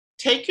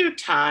take your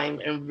time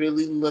and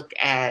really look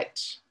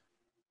at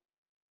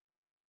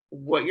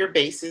what your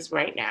base is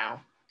right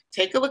now.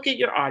 Take a look at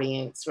your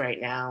audience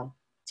right now.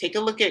 Take a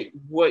look at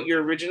what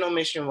your original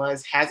mission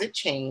was. Has it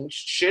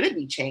changed? Should it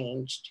be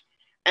changed?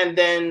 And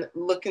then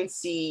look and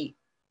see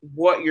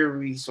what your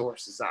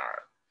resources are.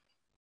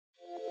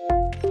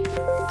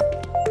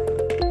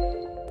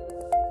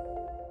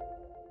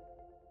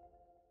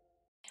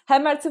 Hi,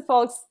 Marty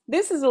folks.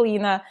 This is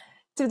Elina.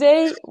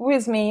 Today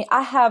with me,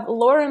 I have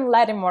Lauren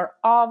Lattimore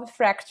of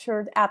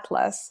Fractured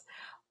Atlas.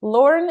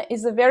 Lauren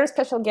is a very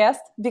special guest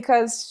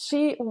because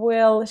she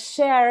will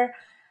share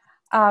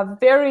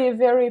very,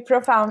 very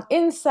profound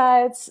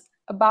insights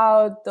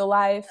about the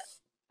life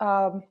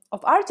of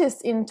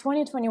artists in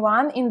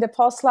 2021 in the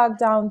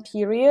post-lockdown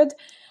period.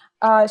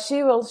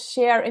 She will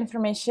share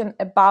information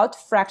about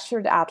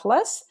Fractured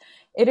Atlas.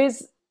 It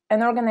is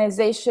an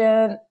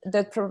organization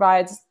that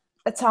provides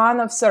a ton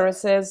of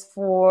services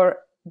for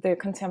the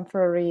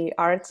contemporary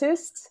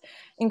artists,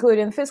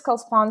 including fiscal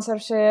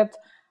sponsorship,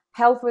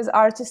 help with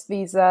artist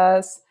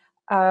visas,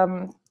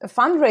 a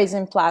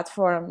fundraising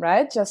platform,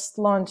 right? Just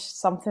launched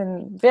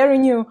something very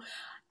new,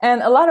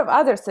 and a lot of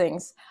other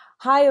things.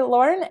 Hi,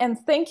 Lauren, and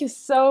thank you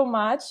so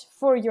much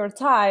for your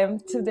time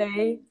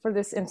today for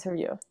this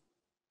interview.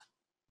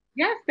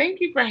 Yes, thank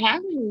you for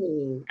having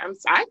me.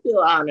 I feel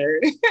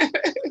honored.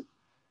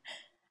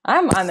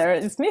 I'm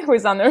honored. It's me who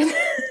is honored.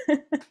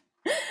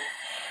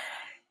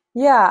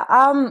 Yeah.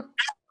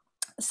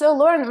 So,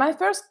 Lauren, my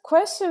first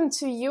question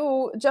to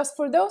you, just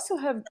for those who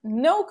have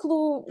no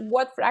clue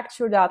what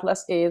Fractured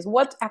Atlas is,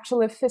 what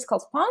actually fiscal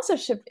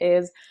sponsorship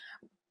is,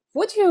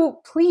 would you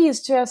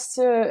please just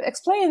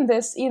explain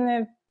this in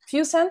a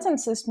few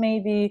sentences,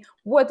 maybe,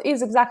 what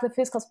is exactly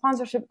fiscal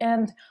sponsorship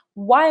and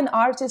why an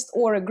artist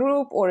or a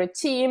group or a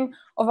team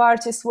of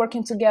artists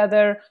working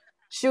together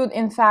should,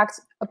 in fact,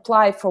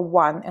 apply for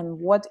one, and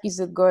what is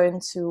it going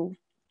to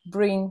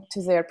bring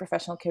to their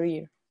professional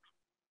career?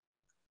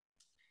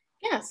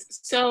 Yes,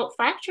 so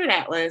Fractured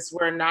Atlas,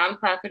 we're a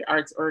nonprofit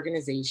arts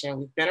organization.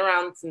 We've been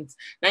around since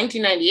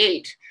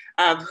 1998,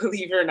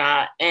 believe it or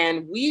not.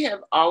 And we have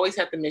always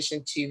had the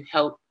mission to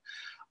help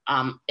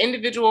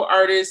individual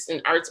artists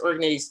and arts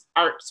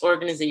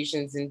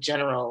organizations in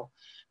general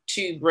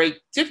to break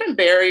different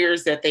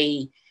barriers that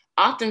they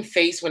often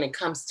face when it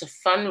comes to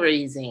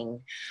fundraising.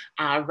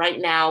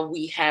 Right now,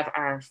 we have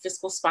our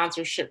fiscal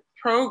sponsorship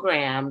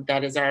program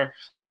that is our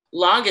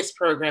longest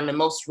program and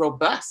most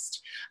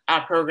robust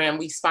program.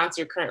 We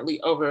sponsor currently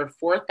over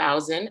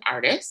 4,000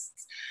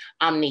 artists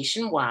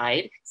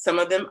nationwide. Some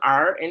of them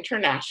are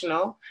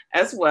international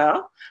as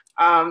well.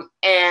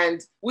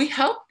 And we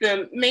help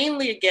them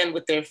mainly, again,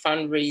 with their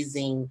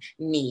fundraising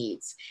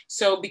needs.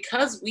 So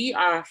because we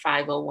are a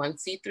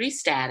 501c3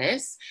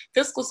 status,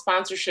 fiscal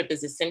sponsorship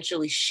is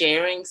essentially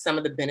sharing some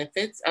of the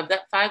benefits of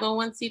that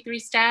 501c3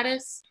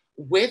 status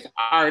with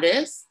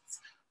artists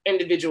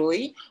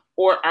individually,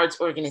 or arts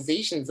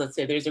organizations. Let's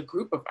say there's a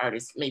group of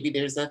artists, maybe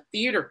there's a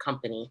theater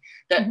company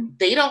that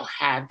they don't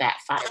have that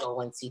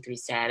 501c3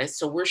 status.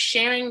 So we're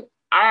sharing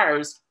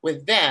ours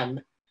with them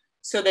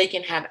so they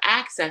can have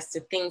access to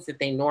things that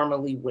they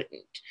normally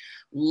wouldn't,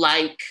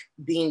 like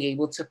being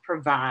able to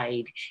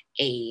provide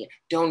a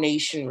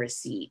donation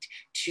receipt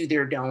to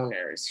their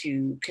donors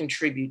who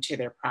contribute to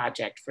their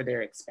project for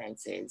their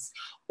expenses,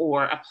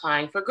 or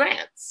applying for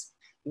grants,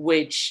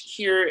 which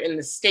here in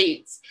the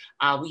States,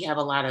 we have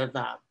a lot of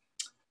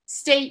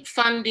state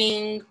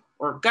funding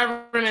or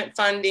government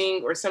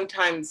funding, or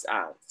sometimes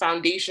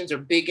foundations or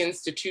big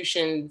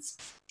institutions,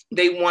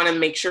 they want to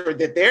make sure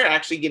that they're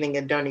actually getting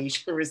a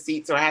donation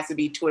receipt. So it has to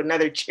be to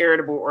another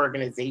charitable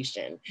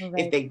organization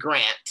if they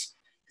grant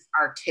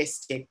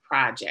artistic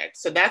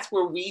projects. So that's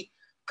where we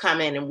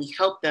come in and we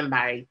help them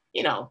by,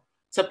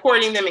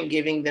 supporting them and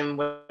giving them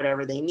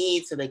whatever they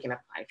need so they can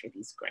apply for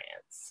these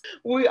grants.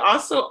 We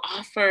also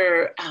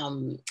offer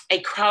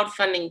a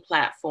crowdfunding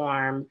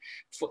platform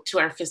to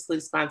our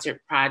fiscally sponsored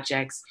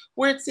projects,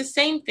 where it's the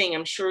same thing.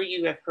 I'm sure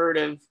you have heard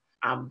of,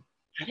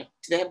 do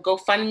they have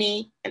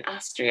GoFundMe in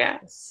Austria?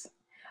 Yes.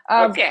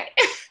 Okay.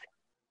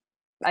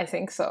 I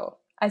think so.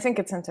 I think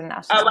it's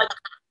international. Like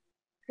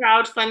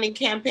crowdfunding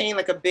campaign,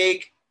 like a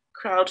big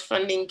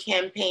crowdfunding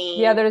campaign.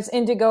 Yeah, there's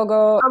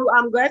Indiegogo.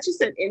 I'm glad you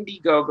said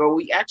Indiegogo.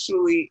 We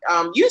actually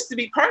used to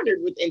be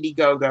partnered with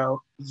Indiegogo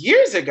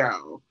years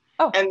ago.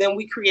 Oh. And then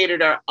we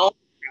created our own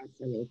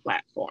crowdfunding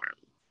platform.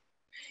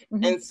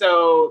 And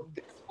so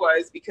this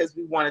was because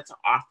we wanted to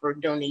offer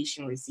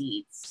donation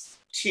receipts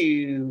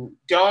to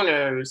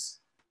donors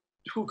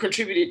who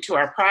contributed to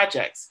our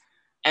projects.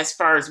 As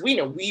far as we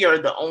know, we are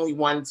the only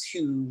ones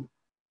who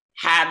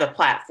have a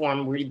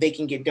platform where they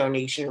can get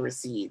donation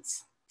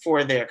receipts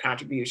for their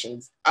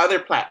contributions. Other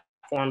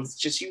platforms,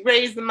 just you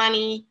raise the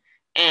money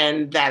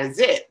and that is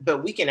it.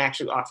 But we can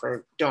actually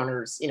offer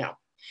donors,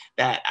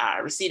 that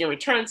receipt in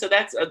return. So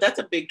that's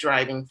a big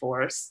driving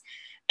force.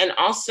 And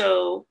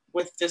also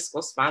with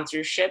fiscal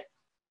sponsorship,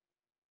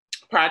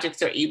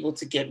 projects are able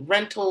to get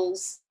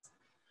rentals,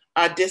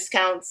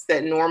 discounts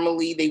that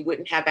normally they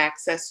wouldn't have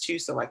access to.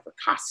 So like for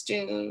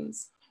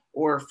costumes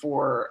or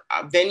for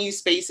venue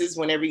spaces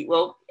whenever,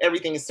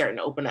 everything is starting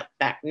to open up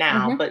back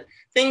now, but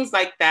things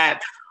like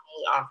that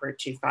offered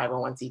to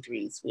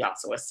 501c3s. We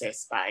also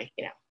assist by,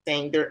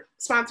 saying they're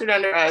sponsored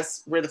under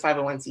us, we're the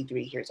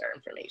 501c3, here's our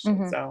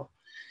information. So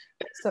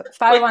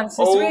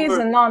 501c3 is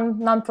a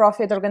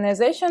non-profit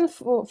organization.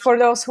 For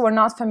those who are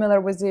not familiar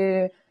with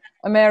the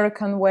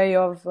American way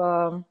of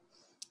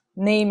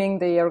naming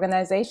the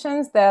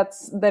organizations,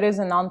 there is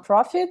a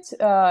non-profit.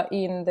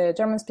 In the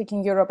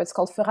German-speaking Europe, it's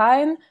called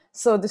Verein.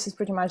 So this is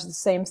pretty much the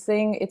same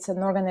thing. It's an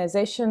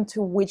organization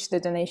to which the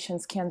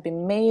donations can be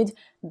made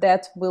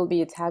that will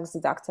be tax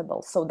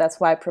deductible. So that's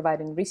why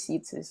providing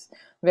receipts is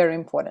very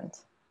important.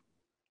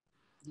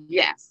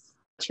 Yes,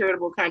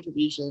 charitable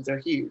contributions are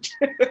huge.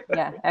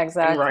 Yeah,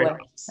 exactly.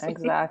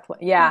 Exactly.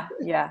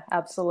 Yeah,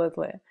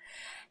 absolutely.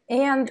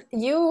 And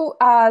you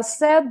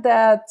said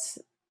that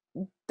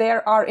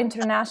there are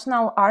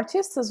international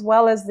artists as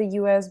well as the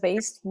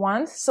US-based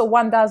ones. So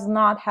one does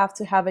not have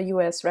to have a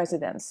US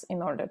residence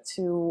in order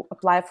to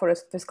apply for a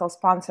fiscal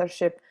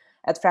sponsorship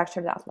at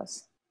Fractured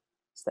Atlas.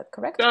 Is that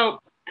correct? So,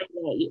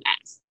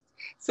 yes.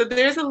 So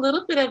there's a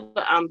little bit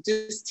of,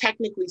 just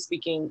technically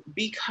speaking,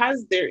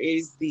 because there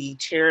is the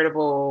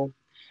charitable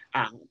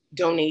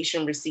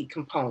donation receipt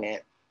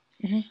component,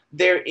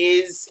 there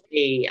is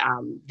a,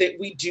 that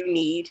we do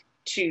need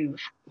to,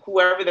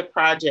 whoever the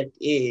project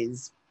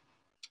is,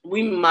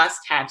 we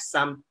must have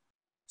some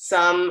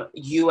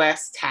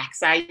US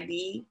tax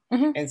ID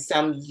and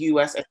some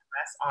US address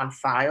on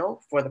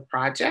file for the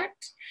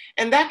project.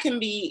 And that can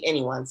be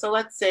anyone. So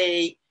let's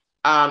say,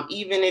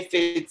 even if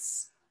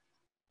it's,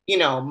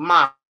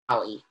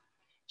 Molly,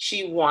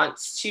 she's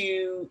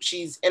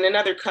in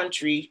another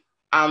country,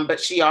 but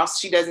she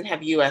doesn't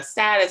have US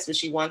status, but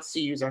she wants to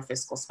use our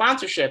fiscal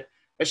sponsorship,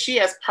 but she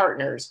has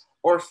partners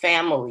or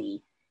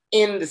family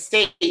in the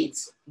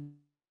States.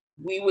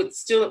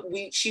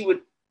 She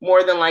would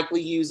more than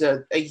likely use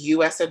a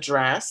US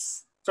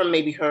address from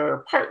maybe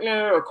her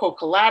partner or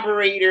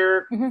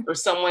co-collaborator or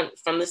someone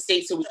from the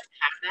States, so we can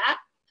have that.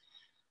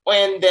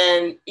 And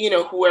then,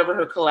 whoever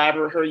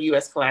her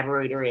US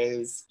collaborator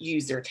is,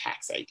 use their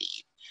tax ID.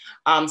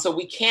 So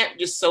we can't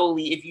just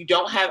solely, if you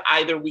don't have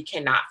either, we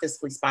cannot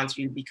fiscally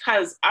sponsor you,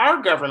 because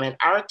our government,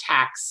 our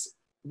tax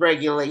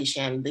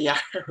regulation, the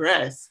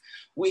IRS,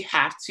 we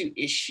have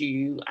to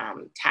issue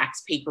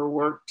tax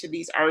paperwork to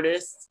these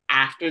artists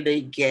after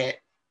they get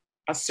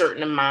a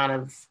certain amount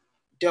of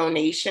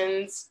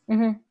donations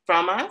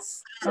from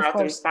us throughout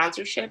their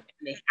sponsorship,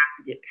 and they have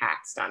to get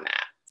taxed on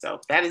that. So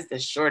that is the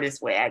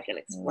shortest way I can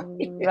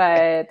explain.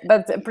 Right.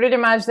 But pretty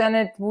much then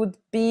it would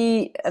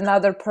be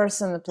another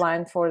person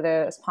applying for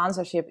the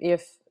sponsorship.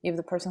 If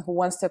the person who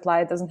wants to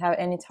apply doesn't have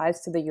any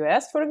ties to the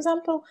US, for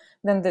example,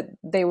 then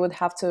they would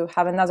have to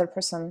have another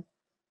person.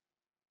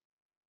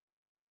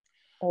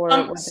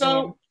 Or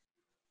so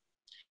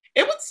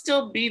it would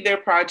still be their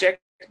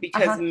project,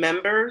 because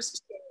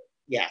members,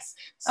 yes.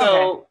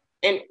 So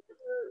in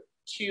order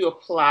to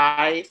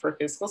apply for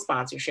fiscal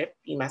sponsorship,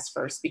 you must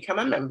first become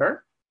a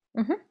member.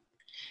 And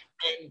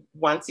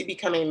once you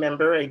become a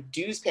member, a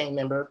dues-paying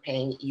member,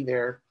 paying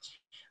either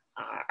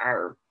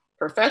our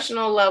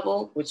professional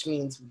level, which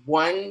means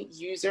one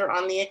user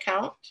on the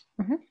account,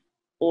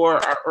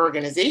 or our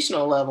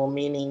organizational level,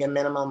 meaning a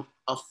minimum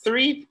of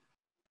 3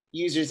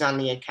 users on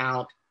the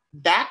account.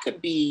 That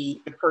could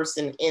be the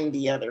person in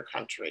the other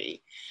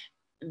country.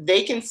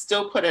 They can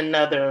still put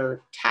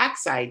another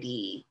tax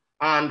ID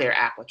on their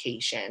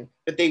application,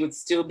 but they would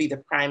still be the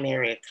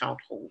primary account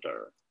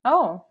holder.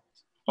 Oh,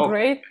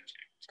 great.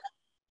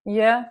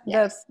 Yeah,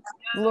 yes.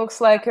 That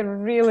looks like a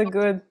really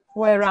good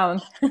way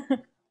around.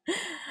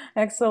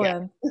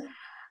 Excellent.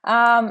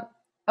 Yeah.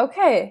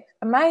 Okay,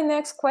 my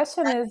next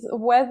question is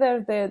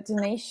whether the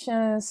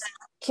donations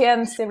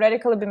can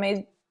theoretically be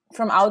made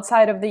from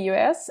outside of the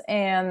US,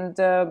 and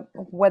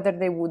whether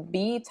they would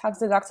be tax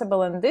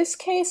deductible in this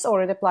case,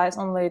 or it applies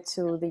only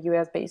to the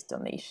US-based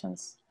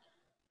donations.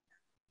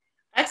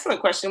 Excellent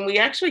question. We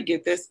actually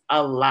get this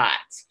a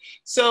lot.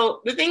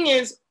 So the thing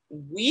is,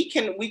 we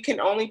can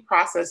only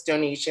process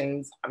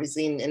donations,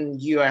 obviously, in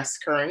US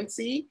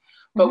currency,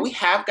 but we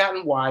have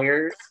gotten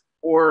wires,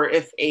 or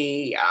if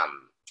a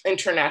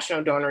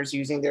international donor is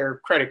using their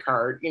credit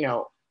card,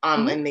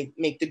 and they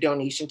make the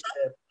donation to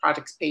the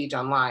project's page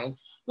online,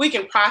 we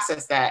can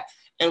process that,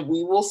 and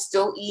we will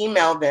still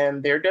email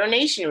them their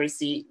donation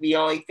receipt. The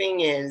only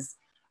thing is,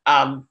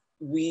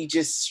 we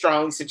just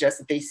strongly suggest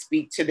that they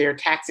speak to their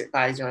tax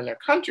advisor in their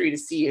country to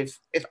see if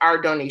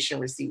our donation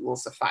receipt will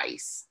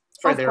suffice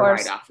for their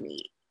write-off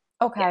need.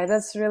 Okay,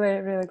 that's really,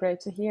 really great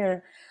to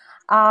hear.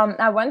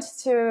 I wanted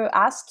to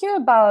ask you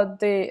about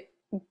the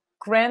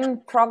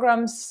grant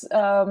programs.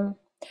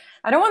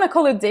 I don't want to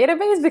call it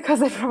database,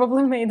 because I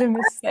probably made a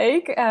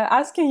mistake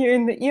asking you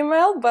in the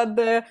email, but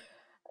the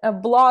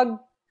blog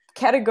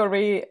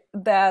category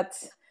that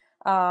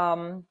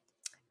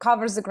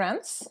covers the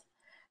grants.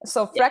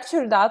 So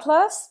Fractured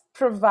Atlas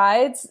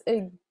provides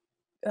a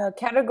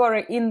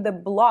category in the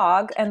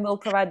blog, and we'll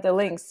provide the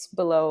links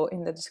below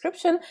in the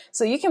description.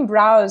 So you can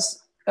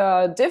browse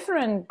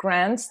different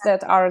grants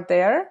that are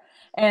there,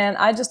 And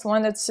I just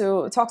wanted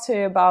to talk to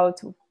you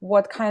about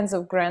what kinds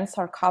of grants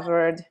are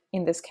covered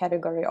in this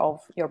category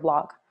of your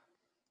blog.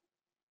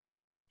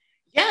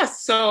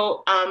 Yes,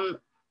 so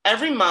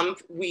every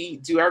month we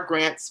do our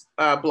grants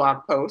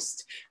blog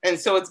post, and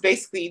so it's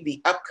basically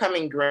the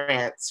upcoming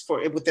grants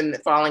for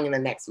falling in the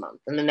next month,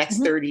 in the next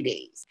 30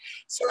 days.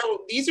 So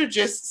these are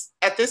just,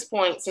 at this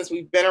point, since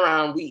we've been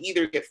around, we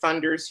either get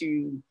funders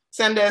who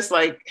send us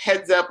like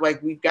heads up,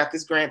 like we've got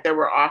this grant that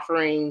we're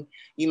offering,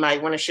 you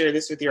might want to share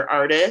this with your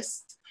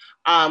artist,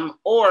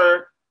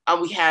 or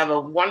we have a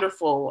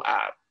wonderful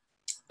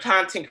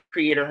content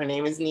creator. Her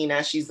name is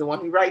Nina. She's the one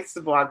who writes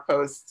the blog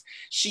posts.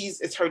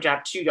 It's her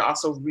job too to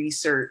also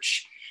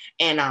research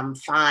and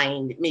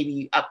find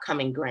maybe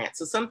upcoming grants.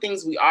 So some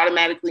things we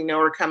automatically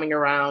know are coming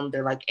around.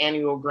 They're like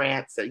annual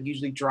grants that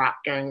usually drop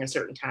during a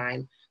certain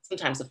time.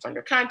 Sometimes the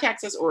funder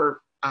contacts us,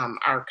 or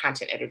our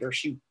content editor,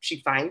 she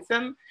finds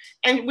them,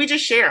 and we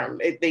just share them.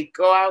 They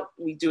go out,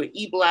 we do an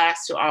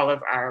e-blast to all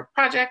of our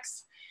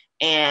projects,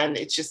 and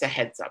it's just a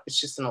heads up. It's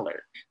just an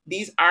alert.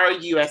 These are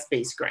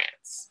US-based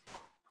grants.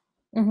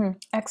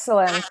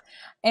 Excellent.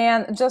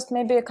 And just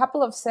maybe a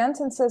couple of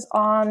sentences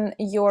on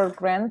your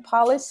grant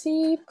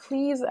policy,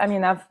 please. I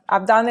mean,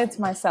 I've done it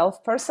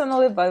myself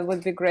personally, but it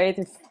would be great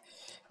if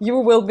you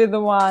will be the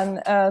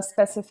one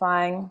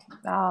specifying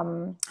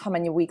how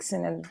many weeks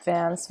in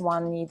advance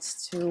one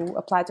needs to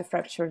apply to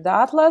Fractured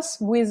Atlas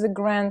with the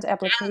grant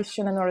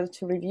application in order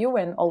to review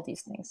and all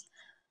these things.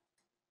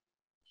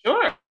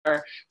 Sure.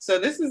 So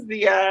this is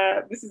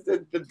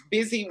the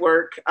busy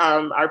work.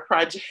 Our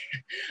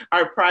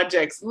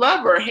projects,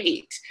 love or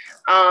hate.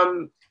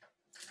 So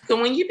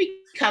when you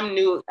become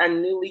a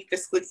newly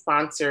fiscally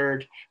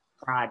sponsored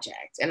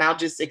project, and I'll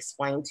just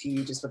explain to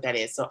you just what that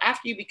is. So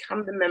after you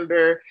become the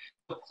member,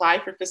 apply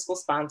for fiscal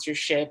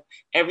sponsorship.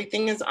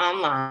 Everything is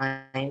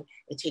online.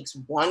 It takes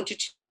 1 to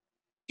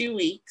 2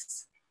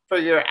 weeks for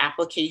your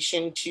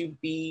application to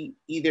be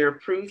either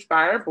approved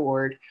by our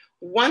board.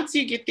 Once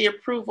you get the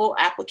approval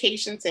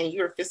application saying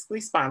you're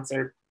fiscally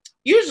sponsored,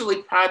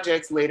 usually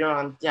projects later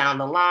on down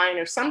the line,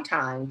 or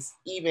sometimes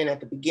even at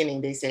the beginning,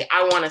 they say,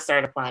 I want to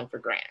start applying for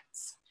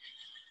grants.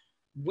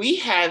 We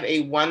have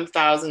a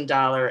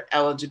 $1,000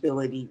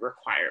 eligibility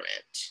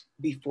requirement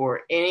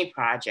before any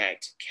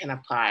project can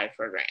apply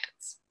for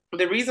grants.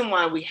 The reason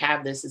why we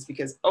have this is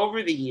because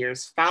over the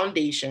years,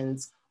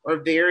 foundations or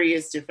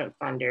various different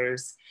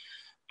funders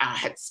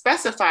had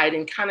specified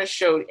and kind of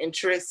showed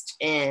interest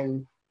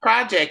in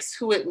projects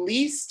who at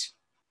least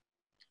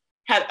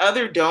had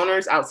other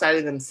donors outside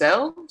of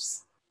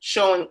themselves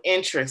showing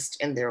interest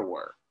in their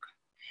work.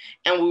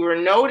 And we were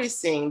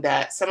noticing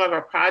that some of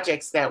our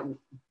projects that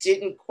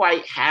didn't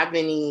quite have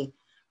any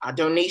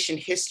donation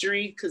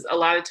history, because a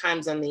lot of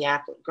times on the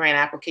grant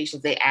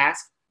applications, they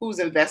ask who's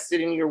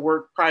invested in your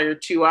work prior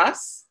to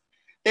us.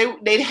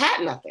 They'd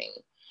had nothing.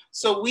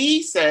 So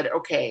we said,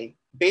 okay,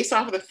 based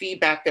off of the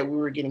feedback that we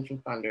were getting from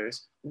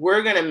funders,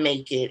 we're going to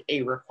make it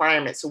a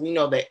requirement so we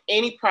know that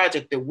any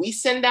project that we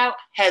send out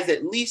has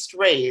at least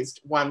raised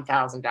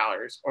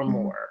 $1,000 or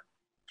more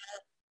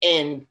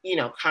in,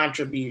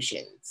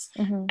 contributions.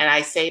 And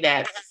I say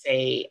that to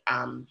say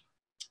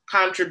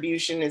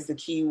contribution is the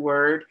key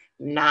word,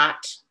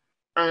 not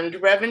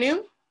earned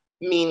revenue,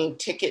 meaning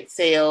ticket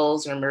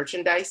sales or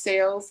merchandise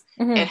sales.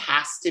 It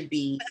has to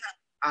be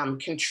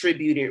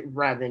contributed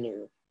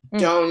revenue,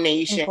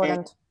 donation.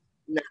 Important.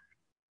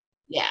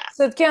 Yeah.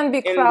 So it can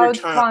be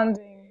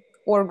crowdfunding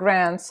or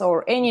grants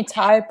or any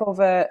type of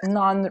a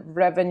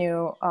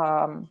non-revenue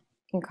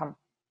income.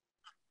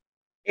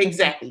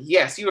 Exactly.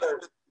 Yes, you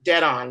are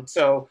dead on.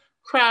 So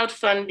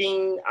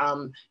crowdfunding,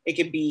 it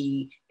could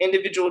be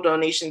individual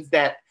donations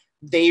that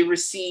they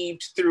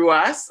received through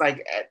us.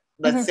 Like,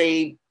 let's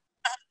say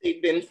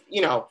they've been,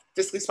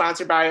 fiscally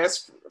sponsored by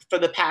us for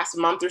the past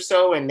month or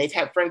so, and they've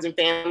had friends and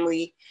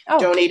family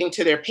donating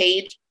to their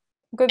page.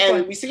 Good and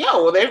point. We say,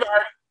 well,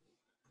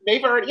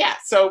 they've already, yeah.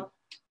 So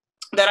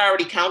that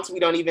already counts. We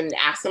don't even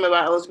ask them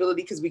about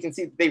eligibility because we can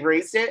see that they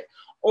raised it.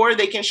 Or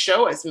they can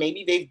show us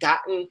maybe they've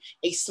gotten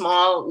a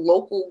small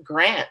local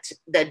grant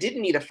that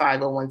didn't need a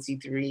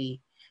 501c3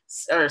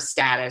 or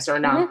status or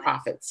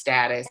nonprofit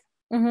status.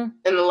 And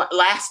the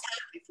last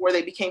time before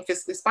they became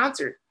fiscally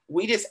sponsored,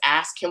 we just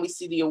ask, can we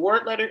see the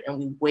award letter? And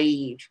we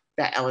waive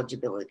that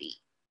eligibility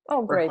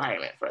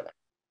requirement for them.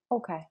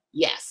 Okay.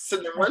 Yes. So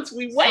then once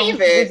we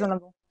waive it,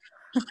 reasonable.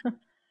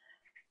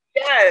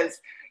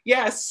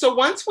 Yes. So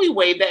once we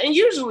waive that, and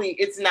usually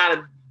it's not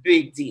a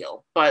big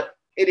deal, but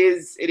it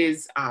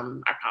is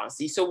our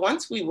policy. So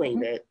once we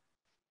waive it,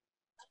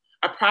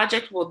 a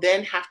project will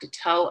then have to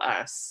tell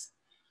us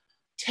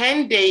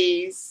 10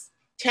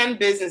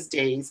 business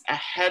days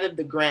ahead of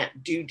the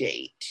grant due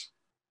date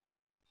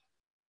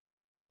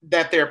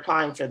that they're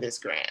applying for this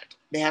grant.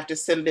 They have to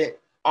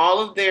submit all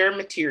of their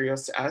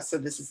materials to us. So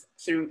this is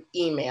through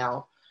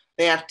email.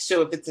 They have to,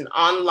 so if it's an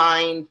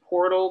online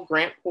portal,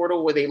 grant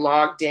portal, where they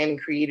logged in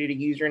and created a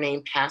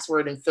username,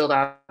 password, and filled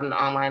out an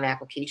online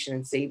application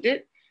and saved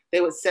it,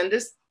 they would send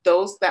us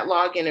that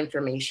login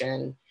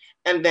information.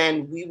 And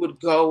then we would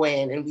go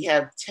in, and we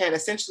have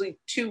essentially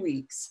 2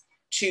 weeks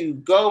to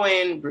go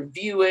in,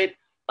 review it,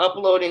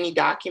 upload any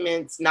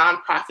documents,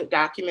 nonprofit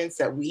documents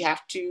that we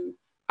have to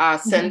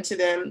send to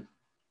them.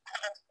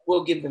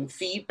 We'll give them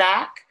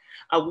feedback.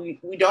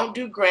 We don't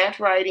do grant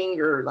writing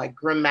or like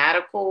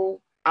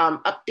grammatical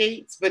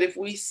updates, but if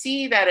we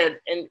see that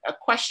a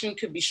question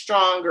could be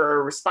stronger,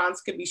 or a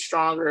response could be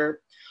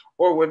stronger,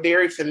 or we're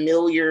very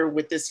familiar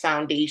with this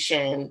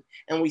foundation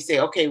and we say,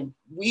 okay,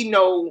 we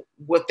know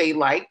what they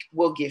like,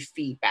 we'll give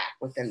feedback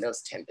within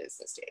those 10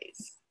 business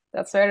days.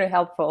 That's very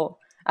helpful.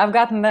 I've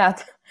gotten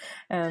that.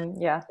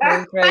 And yeah,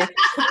 very great.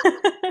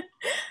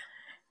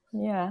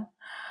 Yeah.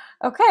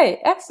 Okay,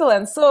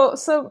 excellent.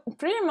 So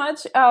pretty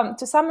much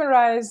to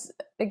summarize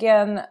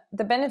again,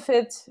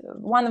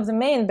 one of the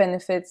main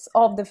benefits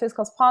of the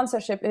fiscal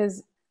sponsorship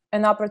is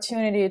an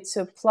opportunity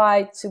to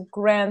apply to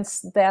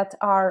grants that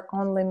are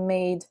only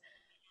made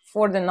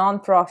for the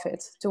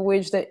nonprofit, to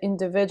which the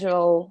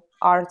individual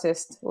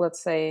artist,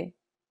 let's say,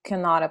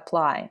 cannot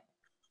apply.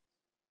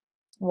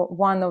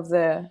 One of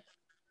the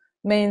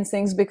main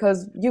things,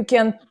 because you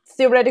can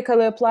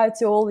theoretically apply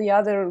to all the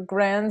other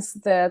grants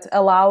that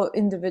allow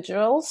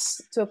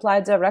individuals to apply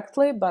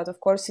directly, but of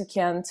course you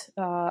can't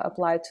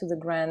apply to the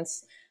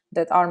grants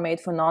that are made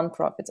for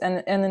nonprofits.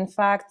 And in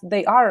fact,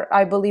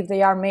 I believe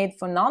they are made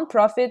for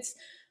nonprofits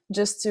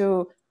just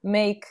to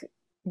make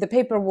the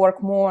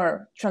paperwork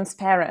more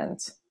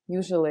transparent,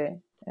 usually.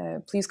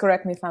 Please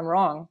correct me if I'm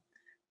wrong.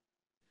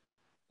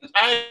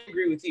 I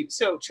agree with you.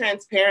 So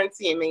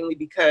transparency, and mainly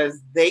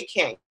because they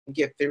can't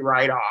get the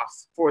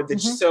write-offs for the,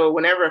 so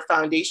whenever a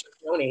foundation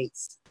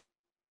donates,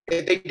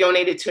 if they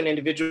donate it to an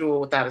individual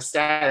without a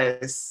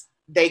status,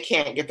 they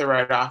can't get the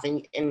write-off.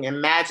 And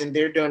imagine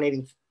they're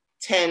donating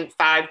 5,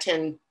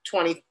 10,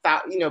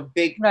 20,000,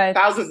 big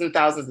thousands and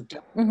thousands of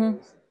dollars.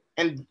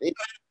 And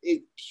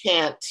it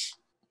can't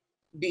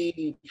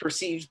be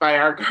perceived by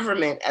our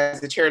government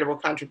as a charitable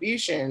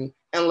contribution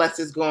unless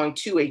it's going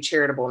to a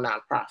charitable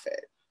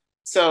nonprofit.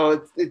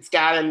 So it's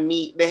got to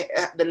meet the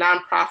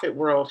nonprofit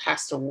world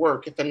has to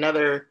work. If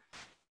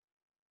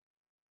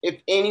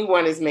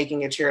anyone is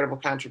making a charitable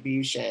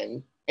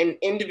contribution, an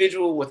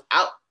individual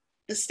without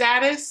the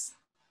status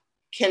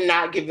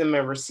cannot give them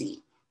a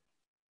receipt.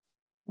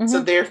 So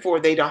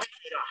therefore they don't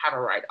have a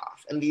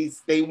write-off. And they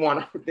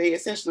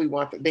essentially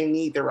they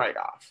need the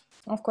write-off.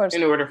 Of course.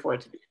 In order for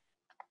it to be.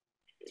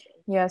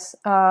 Yes.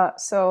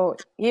 So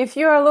if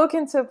you are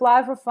looking to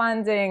apply for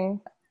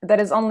funding that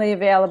is only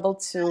available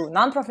to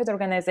nonprofit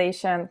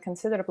organization,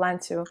 consider applying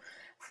to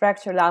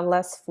Fractured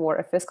Atlas for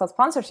a fiscal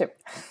sponsorship.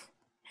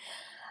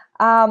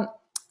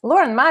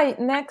 Lauren, my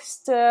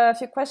next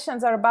few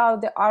questions are about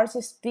the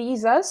artist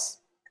visas.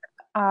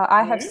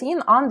 I have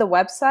seen on the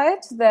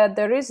website that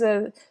there is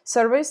a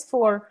service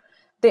for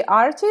the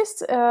artist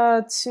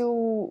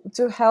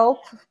to help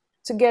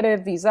to get a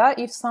visa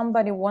if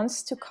somebody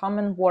wants to come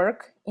and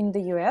work in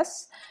the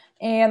US.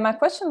 And my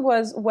question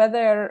was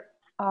whether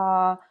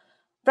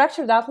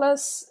Fractured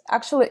Atlas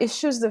actually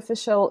issues the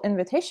official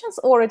invitations,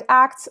 or it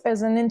acts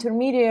as an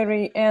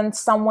intermediary and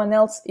someone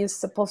else is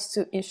supposed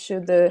to issue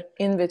the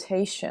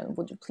invitation.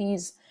 Would you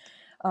please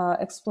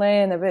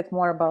explain a bit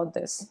more about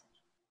this?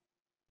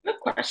 Good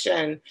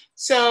question.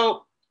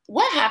 So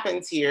what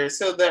happens here?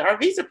 So our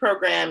visa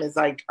program is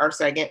like our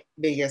second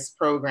biggest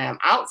program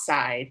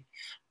outside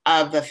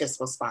of the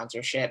fiscal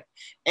sponsorship.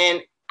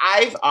 And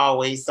I've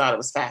always thought it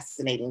was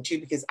fascinating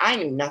too, because I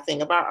knew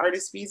nothing about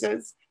artist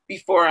visas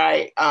before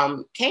I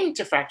came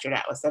to Fractured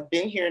Atlas. I've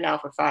been here now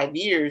for 5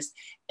 years,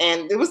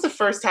 and it was the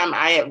first time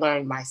I had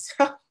learned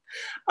myself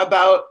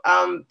about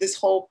this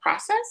whole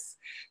process.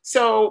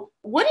 So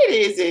what it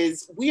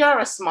is we are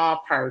a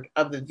small part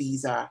of the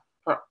visa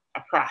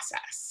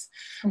process.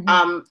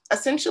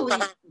 Essentially,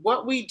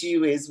 what we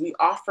do is we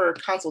offer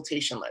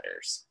consultation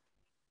letters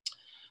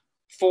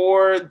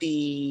for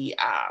the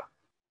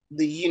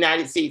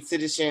United States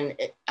Citizen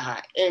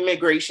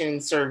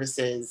Immigration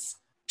Services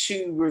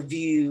to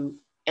review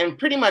and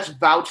pretty much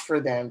vouch for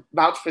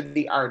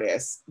the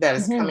artist that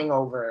is coming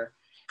over.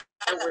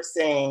 And we're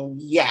saying,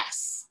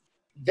 yes,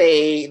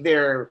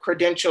 their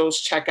credentials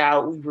check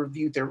out. We've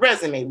reviewed their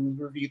resume. We've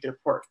reviewed their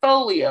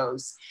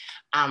portfolios.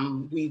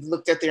 We've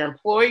looked at their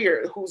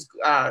employer, who's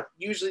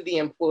usually the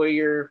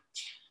employer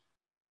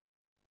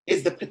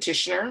is the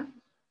petitioner.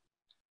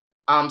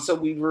 So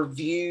we've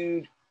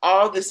reviewed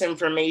all this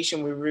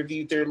information. We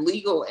reviewed their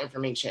legal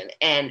information.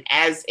 And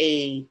as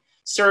a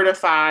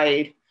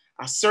certified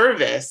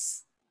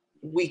service,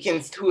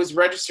 who is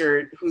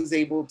registered, who's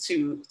able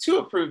to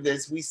approve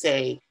this, we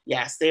say,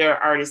 yes, they are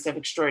artists of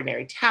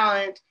extraordinary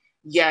talent.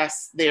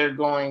 Yes, they're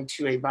going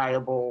to a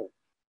viable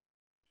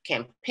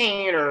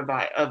campaign or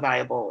a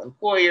viable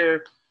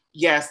employer.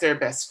 Yes, they're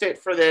best fit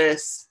for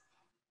this.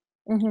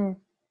 And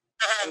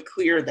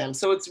clear them.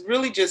 So it's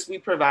really just, we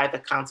provide the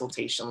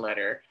consultation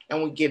letter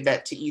and we give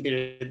that to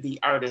either the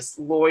artist's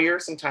lawyer.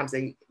 Sometimes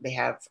they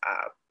have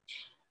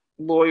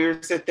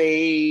lawyers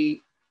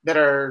that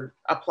are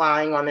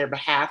applying on their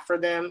behalf for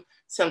them.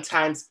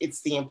 Sometimes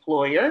it's the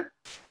employer,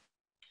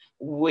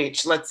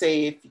 which, let's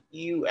say if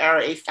you are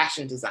a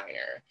fashion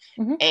designer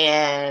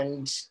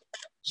and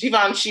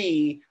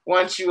Givenchy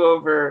wants you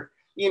over,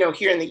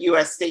 here in the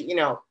US state,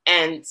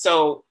 and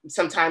so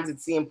sometimes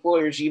it's the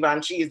employer.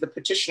 Givenchy is the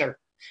petitioner,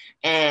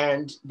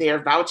 and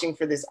they're vouching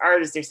for this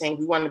artist. They're saying,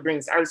 we want to bring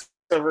this artist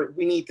over.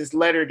 We need this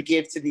letter to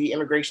give to the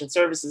Immigration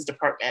Services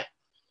Department.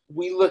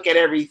 We look at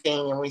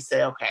everything and we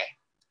say, okay.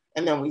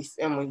 And then we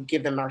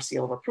give them our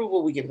seal of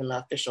approval. We give them the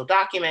official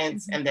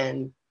documents, and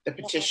then the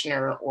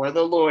petitioner or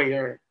the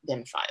lawyer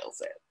then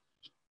files it.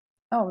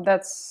 Oh,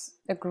 that's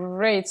a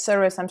great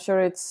service. I'm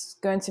sure it's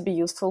going to be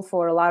useful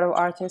for a lot of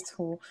artists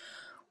who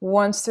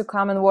wants to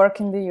come and work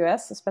in the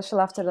US, especially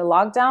after the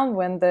lockdown,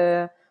 when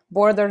the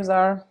borders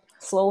are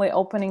slowly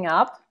opening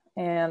up,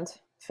 and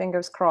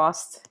fingers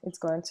crossed it's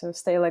going to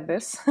stay like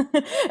this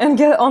and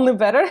get only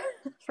better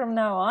from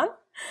now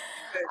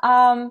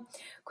on.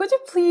 Could you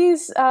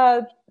please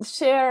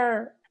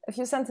share a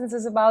few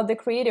sentences about the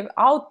Creative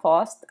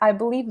Outpost? I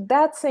believe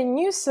that's a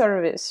new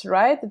service,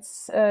 right?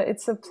 It's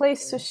a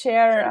place to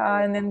share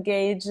and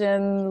engage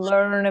and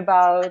learn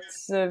about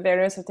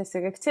various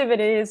artistic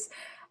activities.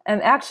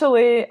 And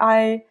actually,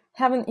 I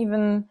haven't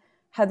even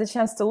had the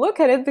chance to look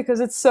at it because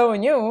it's so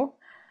new.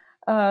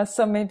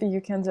 So maybe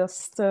you can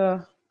just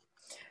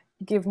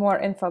give more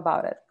info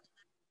about it.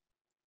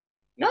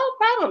 No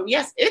problem.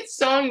 Yes, it's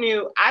so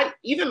new.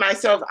 Even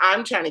myself,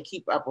 I'm trying to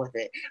keep up with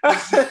it.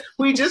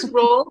 We just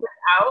rolled it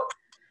out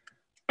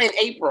in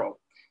April.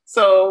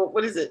 So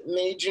what is it?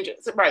 May, June,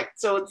 right.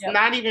 So it's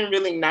not even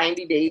really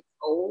 90 days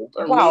old,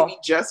 or maybe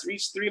just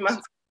reached 3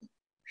 months.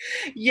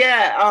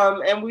 Yeah.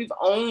 And we've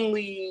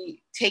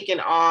only taken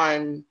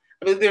on,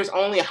 there's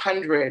only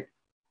 100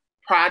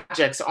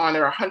 projects on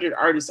there, 100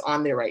 artists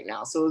on there right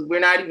now. So we're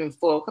not even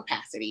full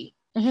capacity.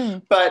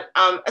 But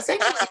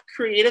essentially,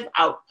 Creative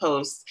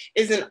Outpost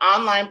is an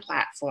online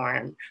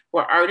platform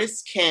where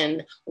artists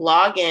can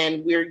log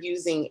in. We're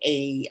using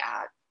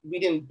we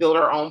didn't build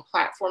our own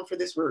platform for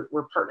this. We're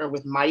partnered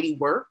with Mighty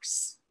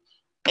Works.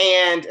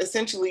 And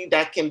essentially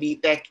that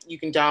you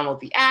can download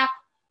the app,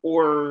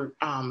 or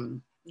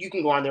you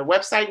can go on their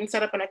website and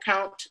set up an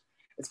account.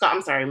 It's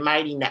called,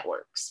 Mighty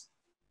Networks.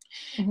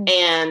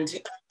 And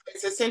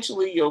it's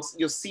essentially, you'll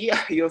see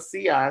us, you'll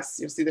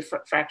see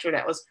the Fractured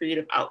Atlas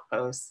Creative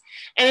Outpost.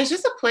 And it's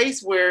just a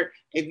place where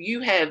if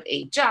you have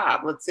a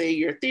job, let's say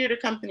you're a theater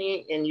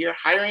company and you're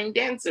hiring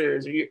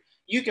dancers, or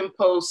you can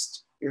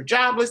post your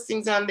job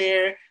listings on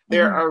there.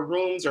 There are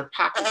rooms or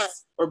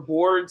pockets or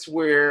boards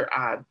where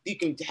you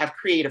can have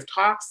creative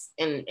talks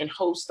and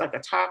host like a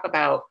talk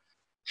about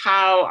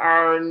how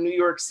our New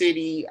York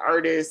City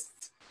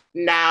artists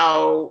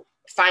now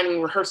finding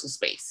rehearsal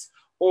space.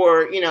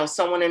 Or,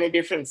 someone in a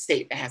different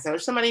state that has, or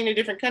somebody in a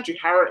different country,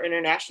 how are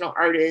international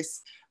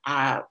artists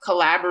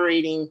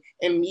collaborating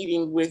and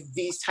meeting with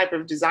these type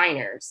of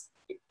designers.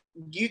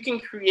 You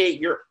can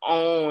create your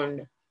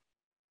own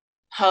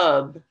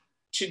hub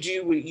to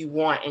do what you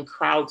want and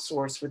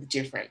crowdsource with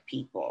different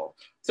people.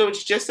 So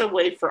it's just a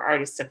way for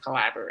artists to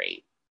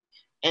collaborate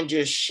and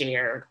just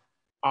share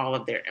all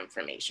of their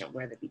information,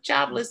 whether it be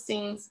job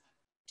listings,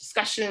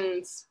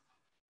 discussions.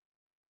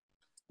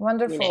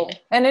 Wonderful.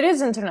 And it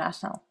is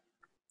international,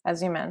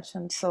 as you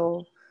mentioned.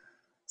 So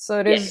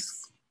it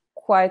is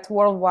quite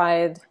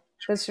worldwide.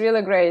 That's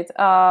really great.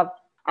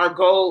 Our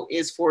goal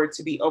is for it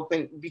to be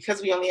open,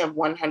 because we only have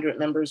 100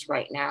 members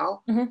right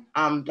now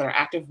that are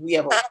active. We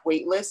have a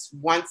wait list.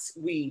 Once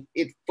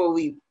it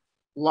fully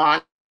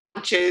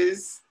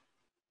launches,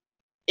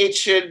 it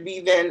should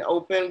be then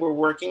open. We're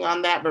working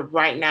on that, but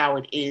right now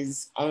it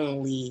is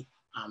only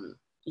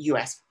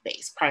US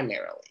based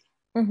primarily.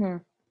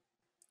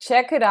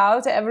 Check it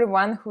out,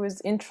 everyone who is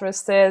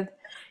interested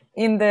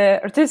in the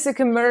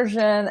artistic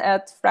immersion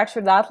at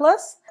Fractured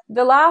Atlas.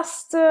 The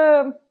last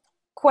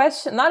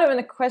question, not even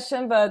a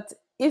question, but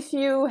if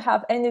you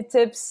have any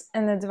tips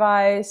and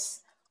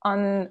advice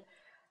on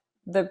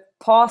the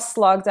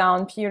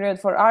post-lockdown period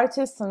for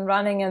artists on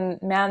running and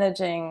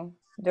managing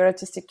their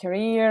artistic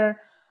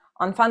career,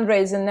 on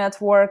fundraising,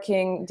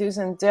 networking, do's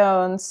and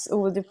don'ts,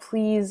 would you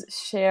please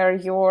share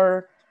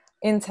your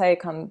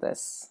intake on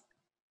this?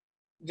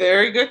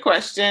 Very good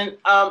question.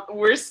 I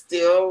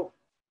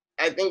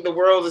think the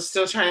world is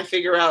still trying to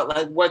figure out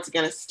like what's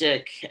going to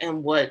stick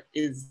and what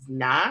is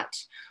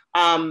not.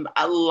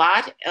 A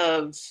lot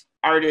of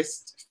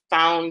artists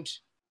found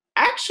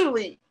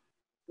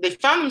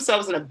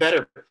themselves in a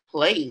better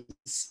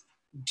place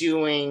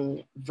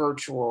doing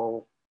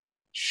virtual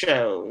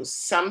shows.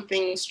 Some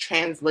things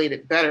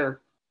translated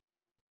better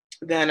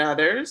than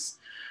others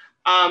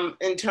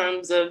in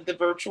terms of the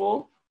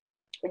virtual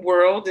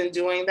world and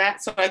doing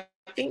that. So I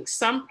think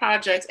some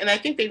projects, and I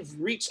think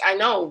I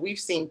know we've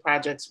seen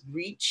projects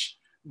reach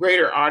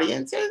greater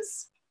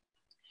audiences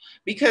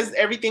because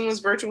everything was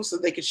virtual, so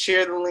they could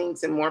share the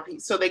links and more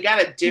people. So they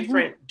got a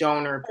different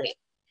donor base.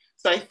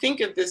 So I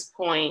think at this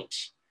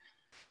point,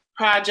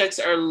 projects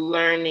are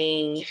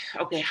learning,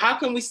 okay, how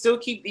can we still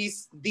keep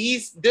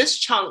this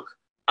chunk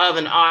of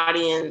an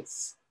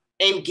audience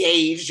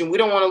engaged? And we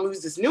don't want to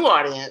lose this new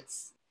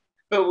audience,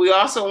 but we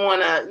also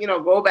want to,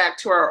 go back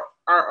to our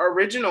our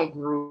original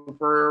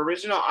group or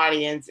original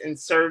audience and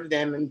serve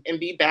them and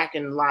be back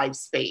in live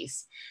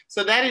space.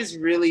 So that is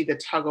really the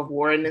tug of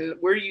war. And then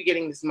where are you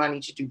getting this money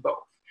to do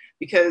both?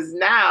 Because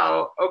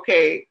now,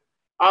 okay,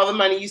 all the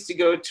money used to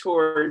go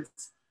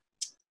towards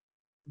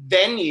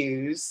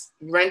venues,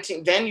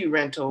 renting venue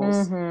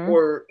rentals,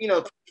 or, you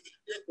know,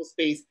 physical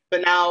space.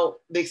 But now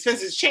the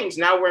expenses change.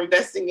 Now we're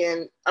investing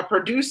in a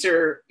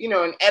producer, you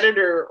know, an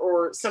editor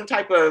or some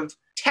type of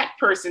tech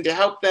person to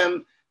help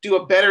them do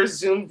a better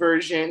Zoom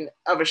version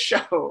of a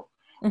show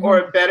or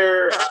a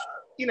better,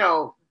 you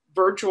know,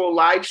 virtual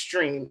live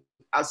stream.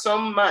 So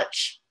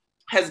much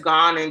has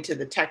gone into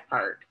the tech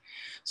part.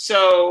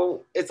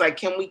 So it's like,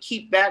 can we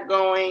keep that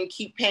going,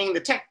 keep paying the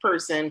tech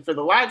person for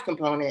the live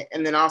component,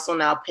 and then also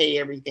now pay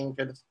everything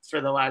for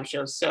the live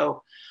show?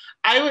 So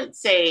I would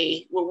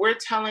say what we're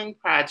telling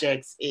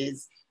projects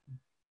is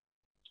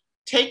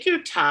take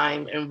your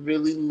time and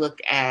really look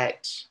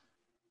at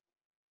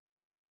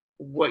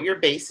what your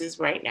base is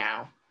right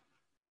now.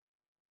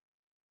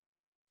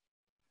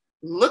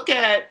 Look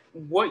at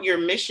what your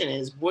mission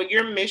is, what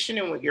your mission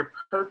and what your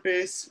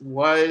purpose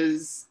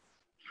was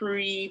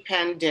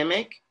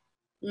pre-pandemic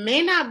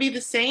may not be the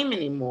same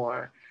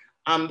anymore.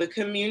 The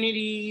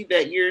community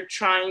that you're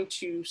trying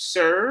to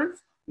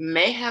serve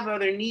may have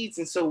other needs.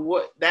 And so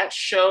what that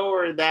show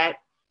or that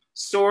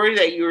story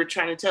that you were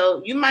trying to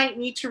tell, you might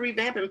need to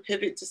revamp and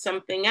pivot to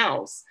something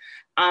else.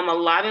 A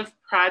lot of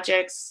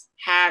projects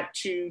had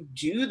to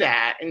do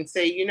that and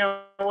say, you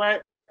know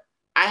what?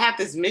 I have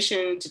this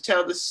mission to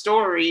tell the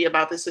story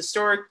about this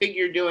historic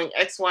figure doing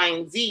X, Y,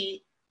 and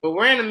Z, but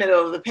we're in the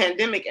middle of the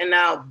pandemic and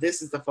now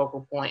this is the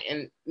focal point.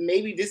 And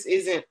maybe this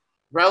isn't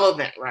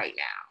relevant right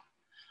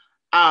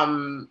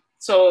now.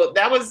 So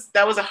that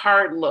was a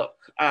hard look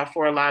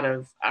for a lot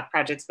of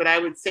projects, but I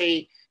would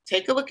say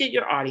take a look at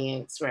your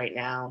audience right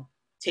now.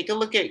 Take a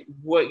look at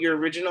what your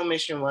original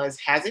mission was.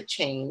 Has it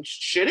changed?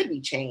 Should it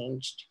be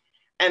changed?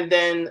 And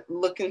then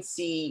look and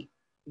see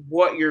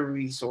what your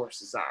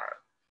resources are.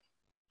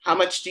 How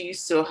much do you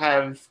still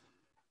have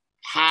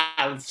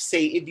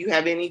say, if you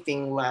have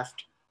anything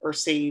left or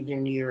saved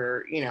in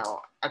your, you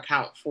know,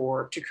 account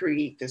to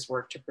create this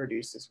work, to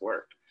produce this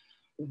work?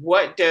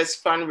 What does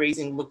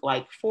fundraising look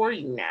like for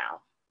you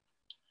now?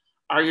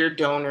 Are your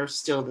donors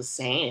still the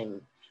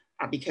same?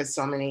 Because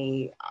so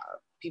many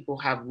people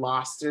have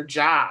lost their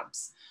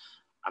jobs.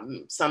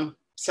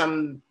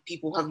 Some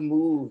people have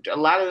moved. A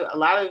lot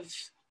of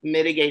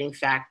mitigating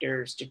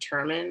factors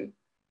determine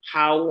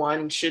how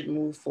one should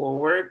move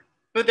forward.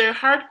 But they're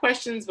hard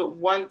questions, but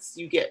once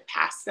you get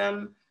past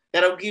them,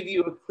 that'll give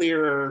you a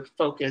clearer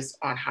focus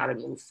on how to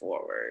move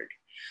forward.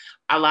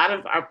 A lot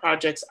of our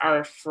projects are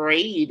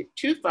afraid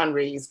to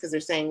fundraise because they're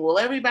saying, well,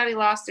 everybody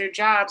lost their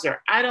jobs,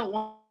 or I don't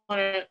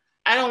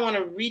want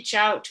to reach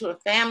out to a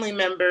family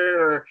member,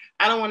 or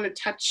I don't want to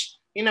touch,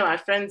 you know, my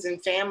friends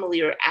and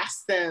family or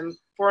ask them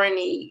for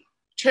any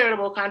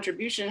charitable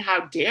contribution.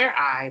 How dare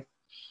I?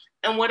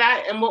 And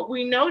what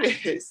we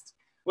noticed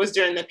was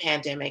during the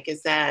pandemic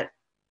is that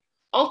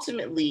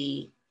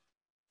ultimately,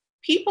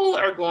 people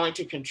are going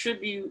to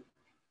contribute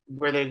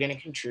where they're going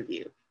to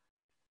contribute,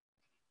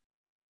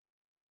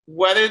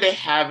 whether they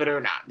have it or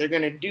not. They're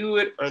going to do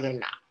it or they're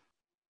not.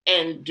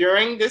 And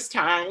during this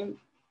time,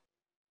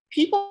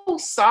 people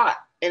sought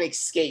an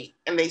escape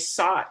and they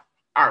sought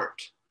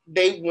art.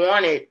 They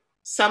wanted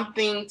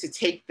something to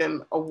take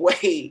them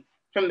away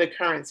from the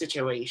current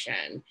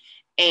situation.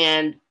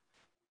 And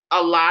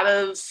a lot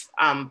of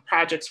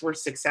projects were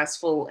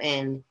successful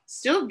in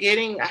still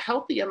getting a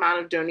healthy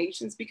amount of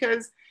donations,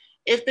 because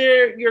if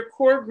they're your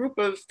core group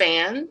of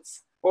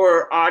fans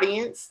or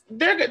audience,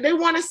 they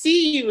want to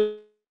see you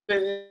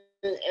and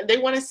they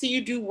want to see you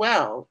do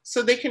well.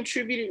 So they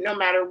contributed no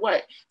matter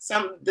what.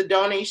 The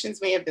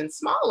donations may have been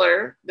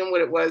smaller than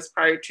what it was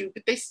prior to,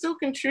 but they still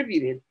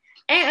contributed.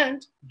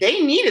 And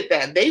they needed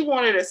that. They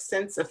wanted a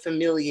sense of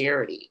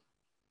familiarity,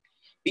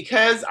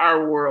 because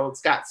our worlds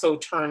got so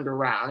turned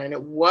around and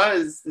it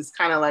was this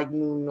kind of like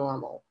new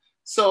normal.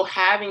 So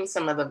having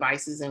some of the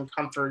vices and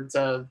comforts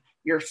of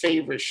your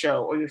favorite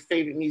show or your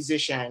favorite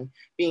musician,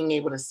 being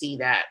able to see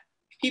that,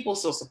 people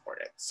still support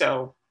it.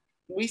 So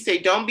we say,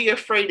 don't be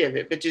afraid of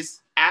it, but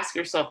just ask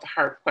yourself the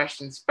hard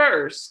questions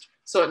first,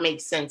 so it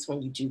makes sense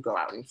when you do go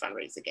out and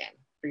fundraise again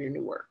for your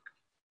new work.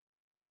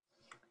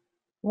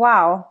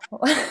 Wow.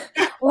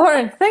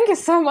 Lauren, thank you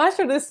so much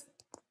for this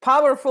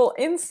powerful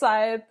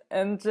insight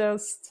and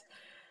just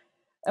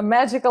a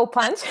magical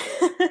punch.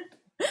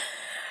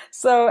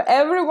 So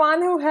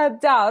everyone who had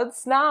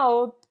doubts,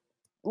 now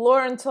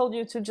Lauren told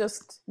you to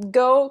just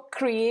go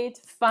create,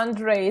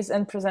 fundraise,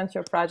 and present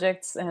your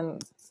projects,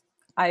 and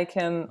I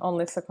can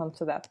only second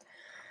to that.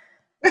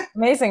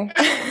 Amazing.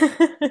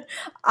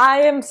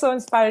 I am so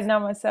inspired now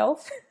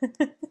myself.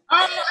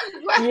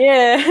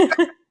 Yeah.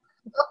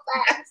 So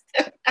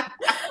fast.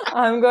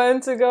 I'm going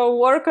to go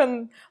work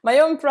on my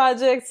own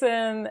projects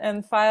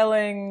and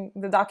filing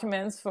the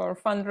documents for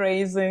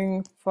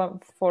fundraising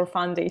for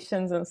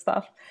foundations and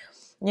stuff.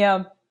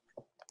 Yeah.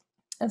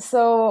 And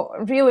so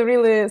really,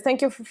 really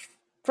thank you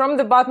from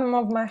the bottom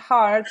of my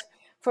heart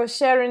for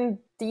sharing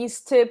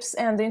these tips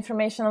and the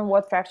information on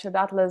what Fractured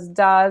Atlas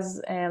does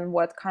and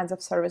what kinds of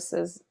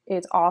services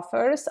it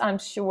offers. I'm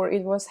sure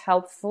it was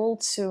helpful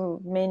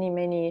to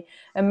many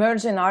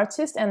emerging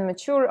artists and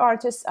mature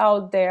artists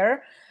out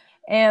there.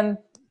 And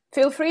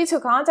feel free to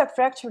contact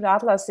Fractured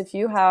Atlas if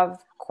you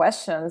have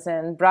questions,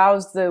 and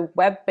browse the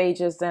web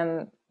pages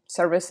and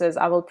services.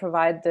 I will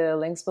provide the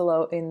links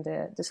below in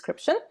the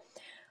description.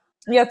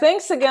 Yeah,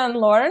 thanks again,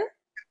 Lauren.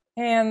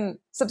 And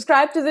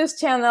subscribe to this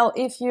channel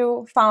if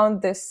you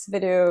found this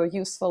video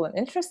useful and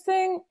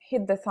interesting.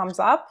 Hit the thumbs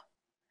up.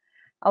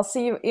 I'll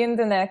see you in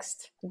the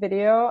next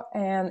video.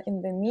 And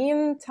in the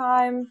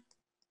meantime,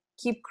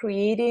 keep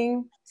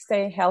creating,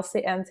 stay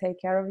healthy, and take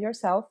care of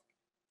yourself.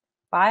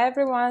 Bye,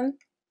 everyone.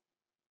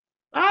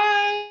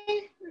 Bye.